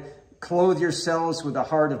God, holy, clothe yourselves with a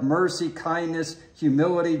heart of mercy, kindness,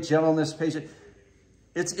 humility, gentleness, patience.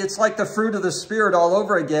 It's like the fruit of the Spirit all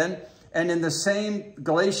over again. And in the same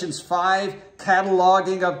Galatians 5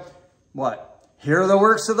 cataloging of what? Here are the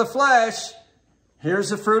works of the flesh. Here's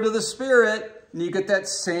the fruit of the Spirit. And you get that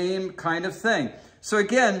same kind of thing. So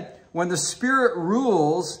again, when the Spirit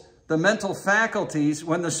rules the mental faculties,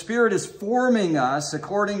 when the Spirit is forming us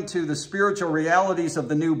according to the spiritual realities of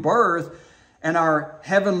the new birth and our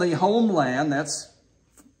heavenly homeland, that's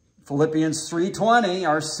Philippians 3:20,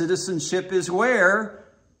 our citizenship is where?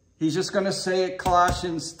 He's just going to say it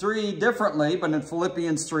Colossians 3 differently, but in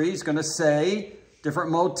Philippians 3, he's going to say,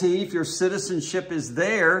 different motif, your citizenship is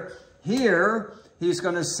there. Here, he's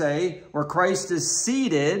going to say, where Christ is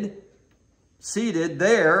seated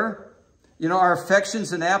there, our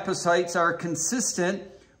affections and appetites are consistent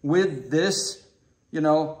with this,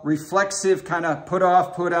 reflexive kind of put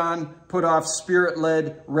off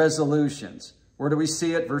Spirit-led resolutions. Where do we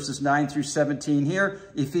see it? Verses 9-17 here.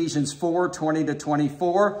 Ephesians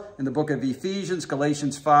 4:20-24 in the book of Ephesians.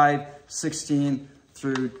 Galatians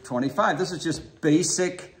 5:16-25. This is just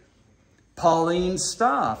basic Pauline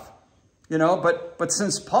stuff. But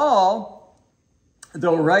since Paul,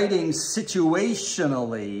 though writing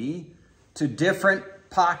situationally to different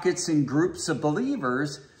pockets and groups of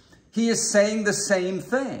believers, he is saying the same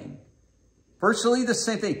thing. Virtually the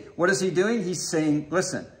same thing. What is he doing? He's saying,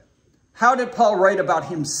 listen, how did Paul write about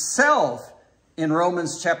himself in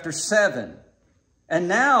Romans chapter 7 And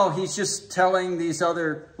now he's just telling these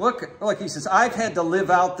other, look, he says, I've had to live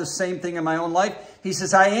out the same thing in my own life. He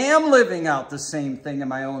says, I am living out the same thing in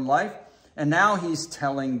my own life. And now he's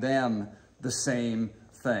telling them the same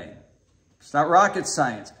thing. It's not rocket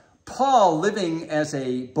science. Paul, living as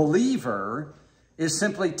a believer, is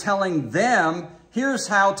simply telling them, here's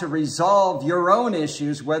how to resolve your own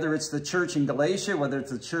issues, whether it's the church in Galatia, whether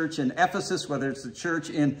it's the church in Ephesus, whether it's the church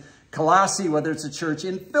in Colossae, whether it's the church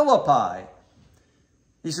in Philippi.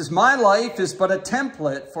 He says, my life is but a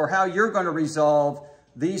template for how you're going to resolve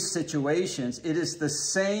these situations. It is the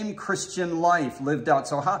same Christian life lived out.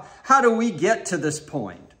 So how do we get to this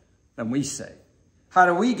point? Then we say, how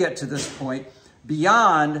do we get to this point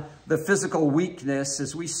beyond the physical weakness?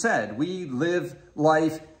 As we said, we live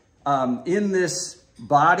life in this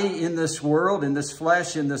body, in this world, in this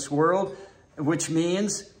flesh, in this world, which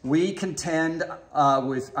means we contend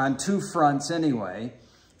on two fronts anyway: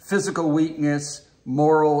 physical weakness,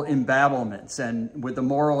 moral embattlements. And with the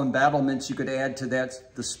moral embattlements, you could add to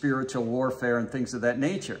that the spiritual warfare and things of that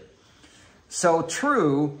nature. So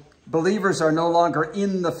true, believers are no longer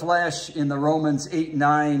in the flesh in the Romans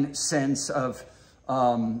 8-9 sense of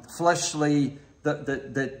fleshly,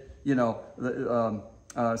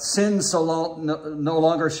 sin no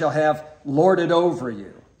longer shall have lorded over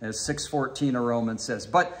you, as 6:14 of Romans says.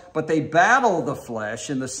 But they battle the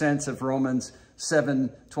flesh in the sense of Romans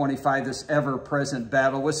 7:25, this ever-present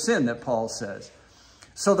battle with sin that Paul says.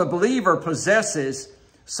 So the believer possesses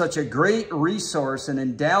such a great resource and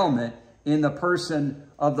endowment in the person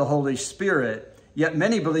of the Holy Spirit, yet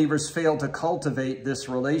many believers fail to cultivate this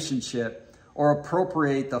relationship or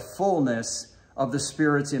appropriate the fullness of the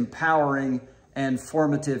Spirit's empowering and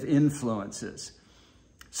formative influences.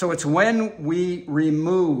 So it's when we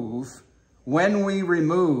remove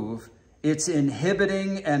its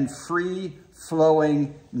inhibiting and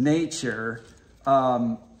free-flowing nature.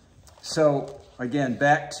 So again,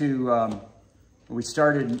 back to, we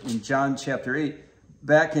started in John chapter 8,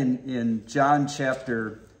 back in John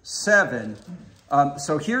chapter 7.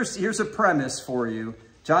 So here's a premise for you.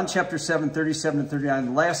 John chapter 7, 37 and 39,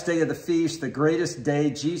 the last day of the feast, the greatest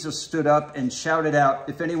day, Jesus stood up and shouted out,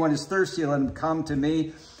 if anyone is thirsty, let him come to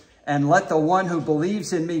me, and let the one who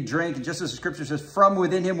believes in me drink. And just as the scripture says, from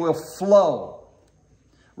within him will flow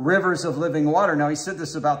rivers of living water. Now, he said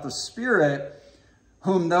this about the Spirit,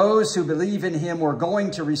 whom those who believe in him were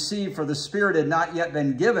going to receive, for the Spirit had not yet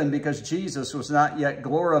been given because Jesus was not yet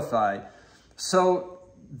glorified. So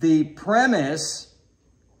the premise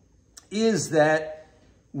is that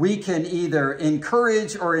we can either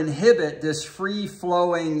encourage or inhibit this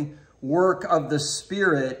free-flowing work of the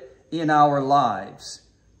Spirit in our lives.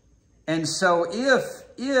 And so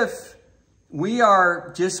if we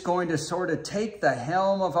are just going to sort of take the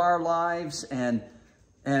helm of our lives and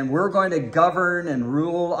we're going to govern and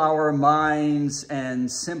rule our minds and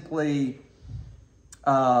simply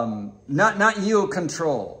not yield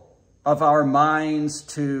control of our minds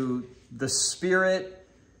to the Spirit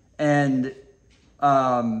and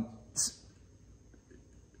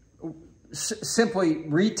simply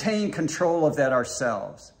retain control of that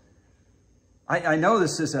ourselves. I know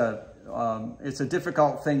this is it's a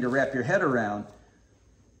difficult thing to wrap your head around.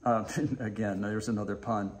 Again, there's another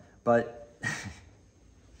pun. But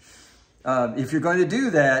if you're going to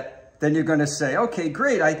do that, then you're going to say, okay,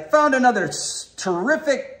 great, I found another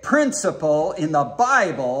terrific principle in the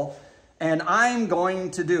Bible, and I'm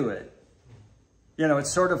going to do it. You know,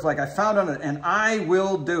 it's sort of like I found it, and I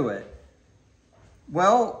will do it.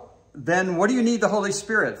 Well, then what do you need the Holy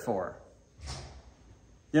Spirit for?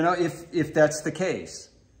 You know, if that's the case.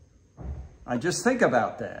 I just think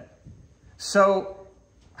about that. So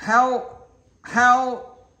how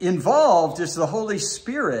involved is the Holy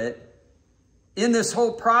Spirit in this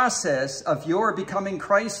whole process of your becoming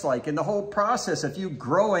Christ-like, in the whole process of you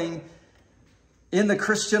growing in the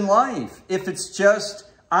Christian life? If it's just,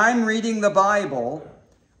 I'm reading the Bible,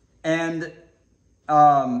 and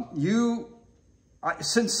you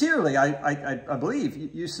sincerely, I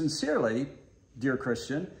believe you sincerely, dear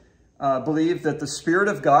Christian, believe that the Spirit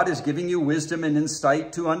of God is giving you wisdom and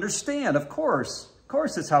insight to understand. Of course,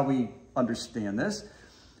 that's how we understand this.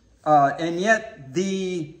 And yet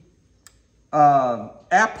the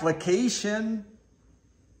application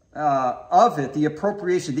of it, the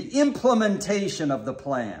appropriation, the implementation of the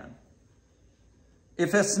plan,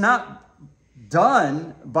 if it's not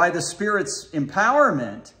done by the Spirit's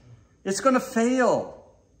empowerment, it's going to fail,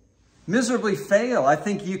 miserably fail. I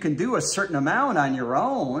think you can do a certain amount on your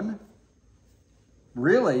own,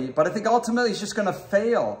 really, but I think ultimately it's just going to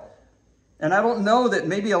fail. And I don't know that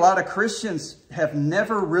maybe a lot of Christians have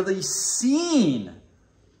never really seen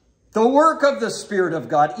the work of the Spirit of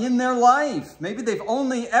God in their life. Maybe they've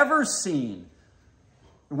only ever seen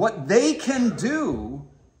what they can do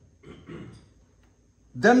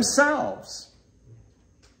themselves.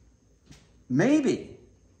 Maybe.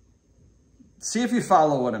 See if you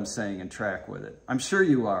follow what I'm saying and track with it. I'm sure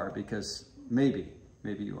you are, because maybe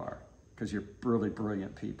you are, because you're really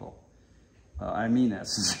brilliant people. I mean that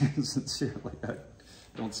sincerely. I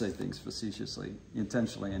don't say things facetiously,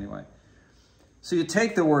 intentionally anyway. So you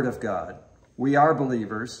take the Word of God. We are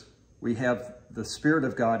believers. We have the Spirit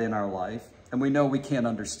of God in our life. And we know we can't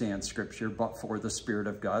understand Scripture but for the Spirit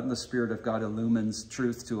of God. And the Spirit of God illumines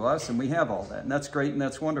truth to us. And we have all that. And that's great and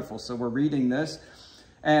that's wonderful. So we're reading this.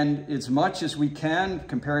 And as much as we can,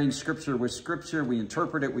 comparing Scripture with Scripture, we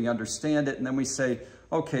interpret it, we understand it. And then we say,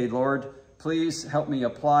 okay, Lord, please help me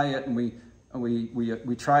apply it. And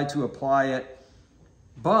we try to apply it.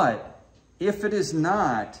 But if it is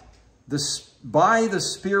not by the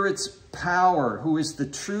Spirit's power, who is the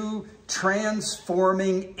true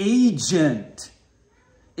transforming agent,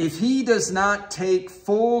 if he does not take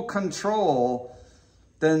full control,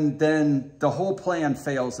 then the whole plan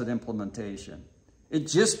fails at implementation. It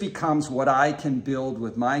just becomes what I can build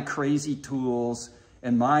with my crazy tools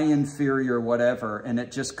and my inferior whatever, and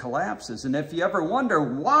it just collapses. And if you ever wonder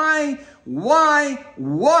why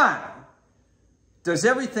does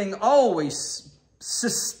everything always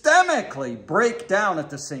systemically break down at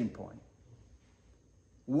the same point?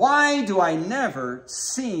 Why do I never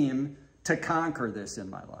seem to conquer this in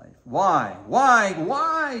my life? Why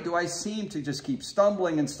do I seem to just keep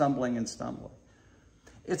stumbling and stumbling and stumbling?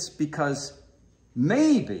 It's because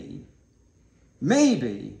maybe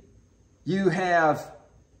you have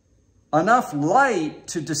enough light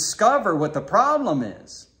to discover what the problem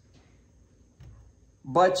is,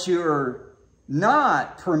 but you're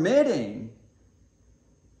not permitting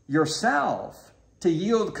yourself to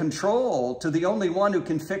yield control to the only one who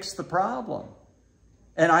can fix the problem.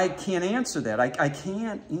 And I can't answer that. I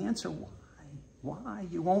can't answer why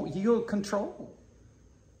you won't yield control.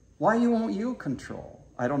 Why you won't yield control?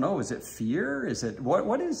 I don't know. Is it fear? Is it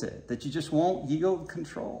what is it that you just won't yield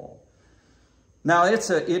control? Now it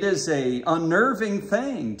is a unnerving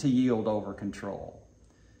thing to yield over control,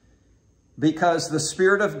 because the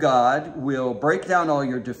Spirit of God will break down all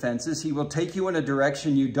your defenses. He will take you in a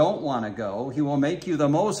direction you don't want to go. He will make you the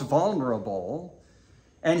most vulnerable,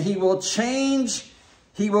 and he will change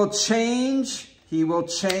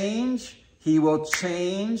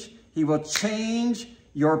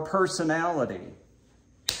your personality.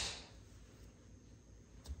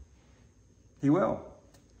 He will.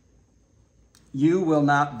 You will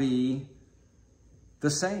not be the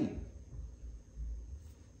same.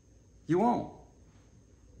 You won't.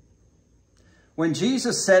 When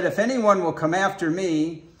Jesus said, if anyone will come after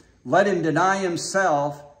me, let him deny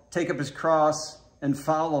himself, take up his cross, and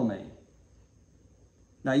follow me.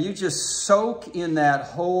 Now you just soak in that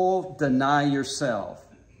whole deny yourself.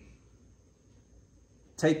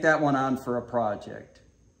 Take that one on for a project.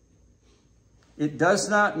 It does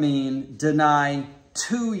not mean deny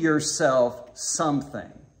to yourself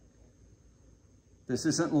something. This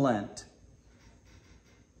isn't Lent.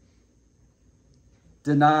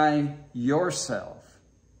 Deny yourself.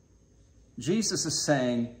 Jesus is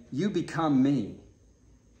saying, you become me.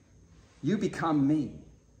 You become me.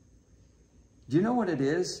 Do you know what it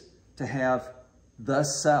is to have the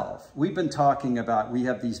self? We've been talking about, we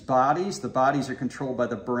have these bodies. The bodies are controlled by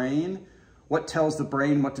the brain. What tells the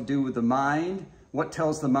brain what to do with the mind? What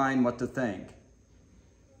tells the mind what to think?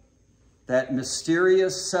 That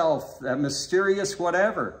mysterious self, that mysterious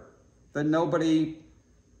whatever that nobody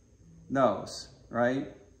knows.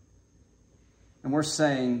 Right? And we're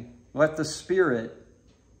saying, let the Spirit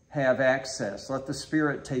have access. Let the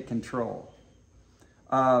Spirit take control.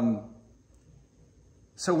 So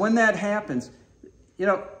when that happens, you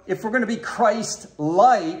know, if we're going to be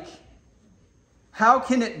Christ-like, how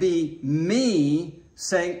can it be me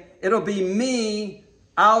saying, it'll be me,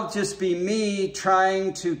 I'll just be me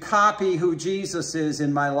trying to copy who Jesus is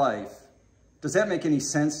in my life? Does that make any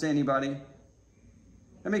sense to anybody?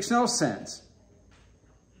 That makes no sense.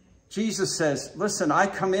 Jesus says, listen, I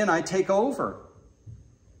come in, I take over.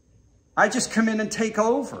 I just come in and take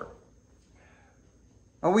over.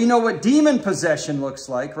 And we know what demon possession looks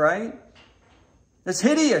like, right? It's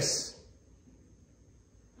hideous.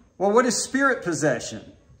 Well, what is spirit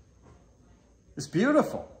possession? It's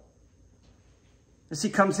beautiful. As he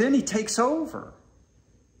comes in, he takes over.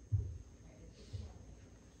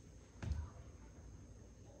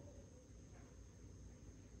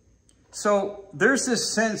 So there's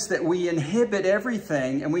this sense that we inhibit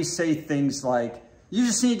everything and we say things like, you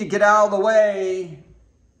just need to get out of the way.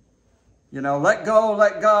 You know, let go,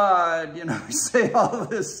 let God. You know, we say all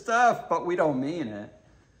this stuff, but we don't mean it.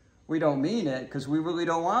 We don't mean it because we really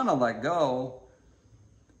don't want to let go.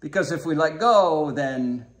 Because if we let go,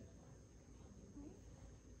 then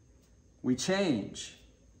we change.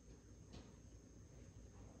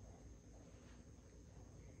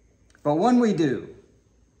 But when we do,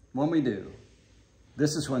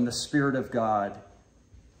 this is when the Spirit of God,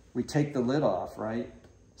 we take the lid off, right?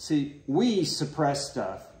 See, we suppress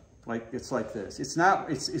stuff. Like, it's like this.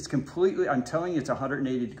 It's completely, I'm telling you, it's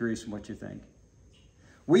 180 degrees from what you think.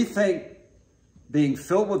 We think being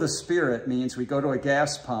filled with the Spirit means we go to a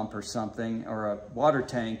gas pump or something, or a water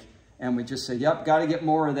tank, and we just say, yep, got to get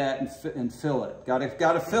more of that and fill it. Got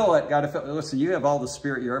to fill it, got to fill it. Listen, you have all the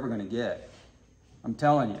Spirit you're ever going to get. I'm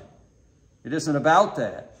telling you. It isn't about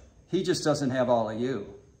that. He just doesn't have all of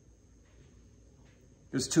you.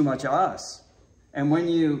 There's too much of us. And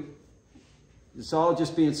it's all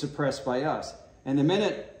just being suppressed by us. And the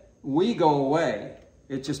minute we go away,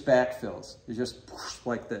 it just backfills. It's just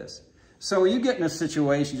like this. So you get in a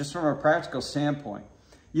situation, just from a practical standpoint,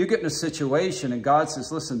 you get in a situation and God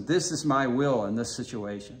says, listen, this is my will in this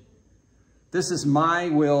situation. This is my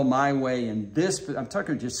will, my way in this, I'm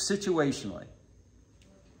talking just situationally.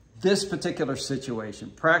 This particular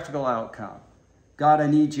situation, practical outcome. God, I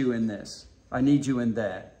need you in this. I need you in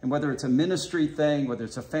that. And whether it's a ministry thing, whether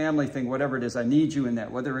it's a family thing, whatever it is, I need you in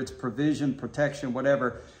that. Whether it's provision, protection,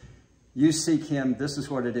 whatever, you seek him, this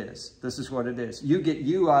is what it is. This is what it is. You get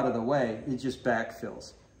you out of the way, it just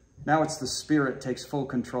backfills. Now it's the Spirit takes full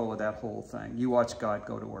control of that whole thing. You watch God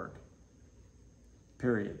go to work.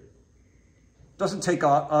 Period. Doesn't take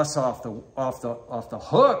us off the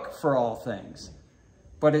hook for all things.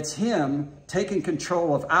 But it's him taking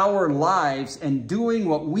control of our lives and doing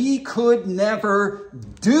what we could never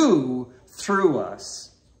do through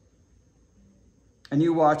us. And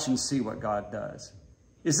you watch and see what God does.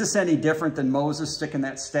 Is this any different than Moses sticking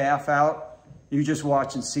that staff out? You just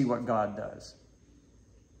watch and see what God does.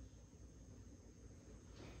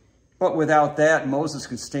 But without that, Moses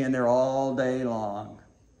can stand there all day long.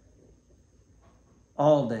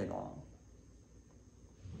 All day long.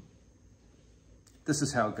 This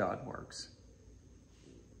is how God works.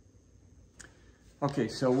 Okay,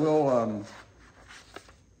 so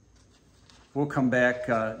we'll come back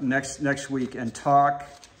next week and talk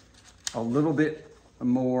a little bit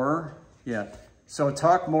more. Yeah, so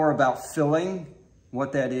talk more about filling,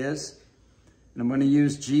 what that is. And I'm going to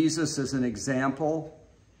use Jesus as an example,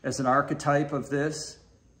 as an archetype of this,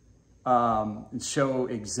 and show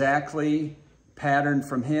exactly pattern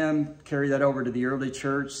from him, carry that over to the early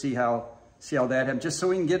church, see how that happened, just so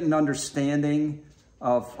we can get an understanding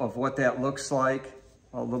of what that looks like,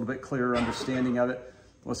 a little bit clearer understanding of it.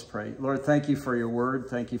 Let's pray. Lord, thank you for your word.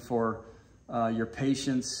 Thank you for your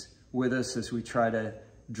patience with us as we try to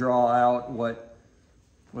draw out what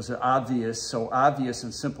was so obvious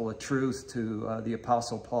and simple a truth to the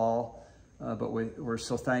Apostle Paul. But we're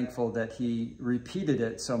so thankful that he repeated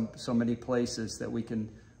it so many places that we can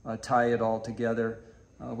tie it all together.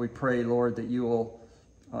 We pray, Lord, that you will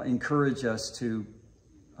encourage us to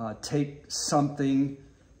take something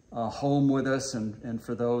home with us, and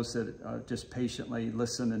for those that just patiently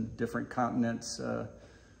listen in different continents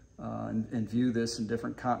and view this in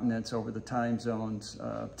different continents over the time zones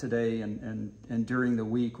today and during the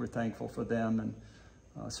week, we're thankful for them, and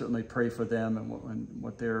certainly pray for them and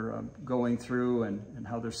what they're going through and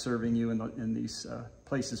how they're serving you in these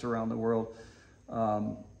places around the world.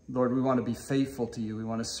 Lord, we want to be faithful to you. We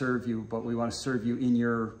want to serve you, but we want to serve you in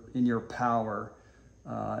your power.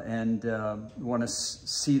 And we want to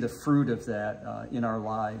see the fruit of that in our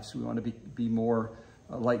lives. We want to be more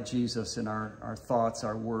like Jesus in our thoughts,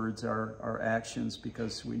 our words, our actions,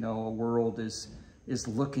 because we know a world is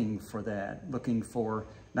looking for that, looking for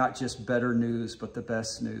not just better news, but the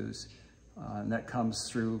best news. And that comes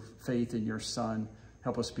through faith in your Son.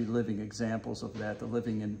 Help us be living examples of that, the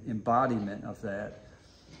living embodiment of that.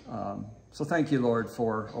 So thank you, Lord,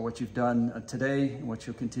 for what you've done today and what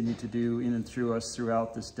you'll continue to do in and through us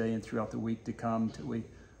throughout this day and throughout the week to come till we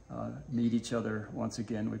meet each other once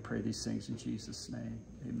again. We pray these things in Jesus' name.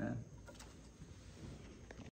 Amen.